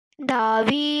The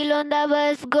wheel on the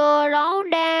bus go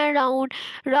round and round,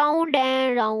 round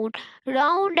and round,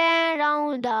 round and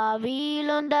round. The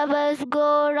wheel on the bus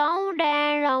go round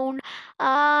and round,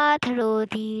 through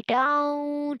the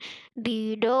town.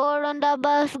 The door on the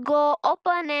bus go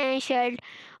open and shut,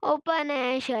 open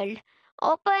and shut.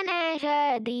 Open and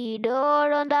shut, the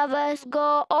door on the bus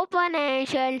go open and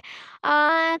shut,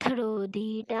 through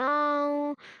the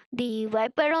town. The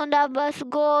wiper on the bus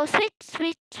go switch,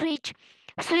 switch, switch.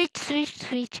 Switch, switch,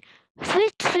 switch.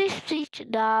 Switch, switch, switch.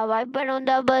 The wiper on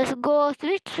the bus go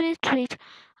switch, switch, switch.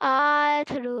 All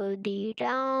through the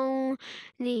town.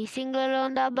 The signal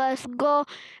on the bus go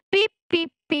beep,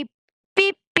 beep, beep.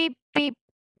 Beep, beep, beep.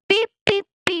 Beep, beep,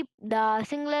 beep. The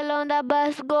signal on the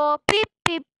bus go beep,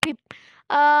 beep, beep.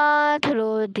 All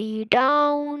through the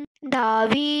town. The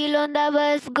wheel on the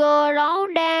bus go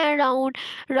round and round,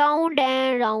 round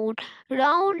and round,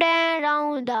 round and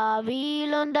round. The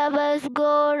wheel on the bus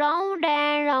go round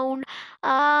and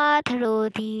round, through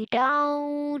the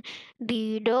town.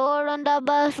 The door on the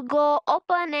bus go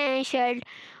open and shut,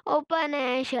 open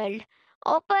and shut.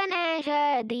 Open and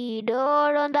shut, the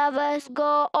door on the bus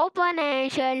go open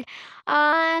and shut,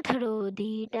 through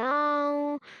the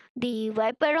town. The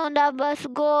wiper on the bus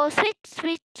go switch,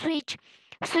 switch, switch.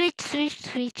 Switch, switch,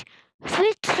 switch.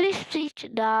 Switch, switch, switch.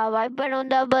 The wiper on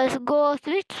the bus go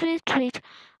switch, switch, switch.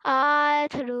 All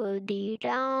through the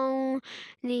town.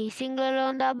 The signal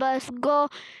on the bus go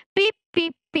beep,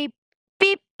 beep, beep.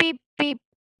 Beep, beep, beep.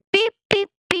 Beep, beep,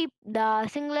 beep. The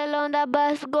signal on the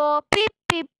bus go beep,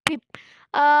 beep, beep.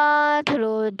 All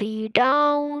through the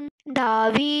town.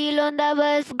 The wheel on the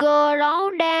bus go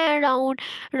round and round,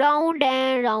 round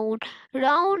and round,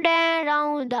 round and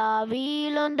round. The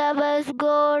wheel on the bus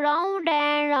go round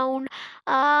and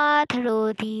round,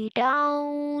 through the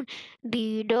town.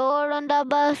 The door on the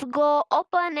bus go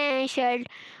open and shut,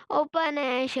 open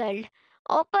and shut.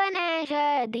 Open and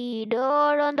shut, the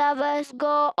door on the bus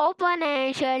go open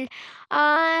and shut,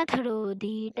 through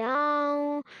the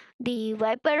town. The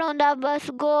wiper on the bus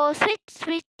go switch,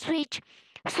 switch, switch.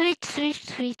 Switch, switch,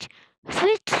 switch.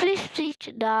 Switch, switch, switch.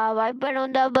 The wiper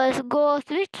on the bus go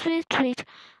switch, switch, switch.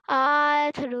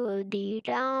 All through the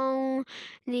town.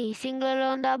 The signal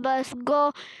on the bus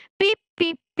go beep,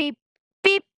 beep, beep.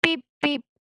 Beep, beep, beep.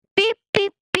 Beep,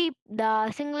 beep, beep.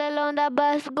 The signal on the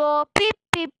bus go beep,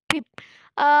 beep, beep.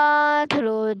 All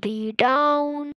through the town.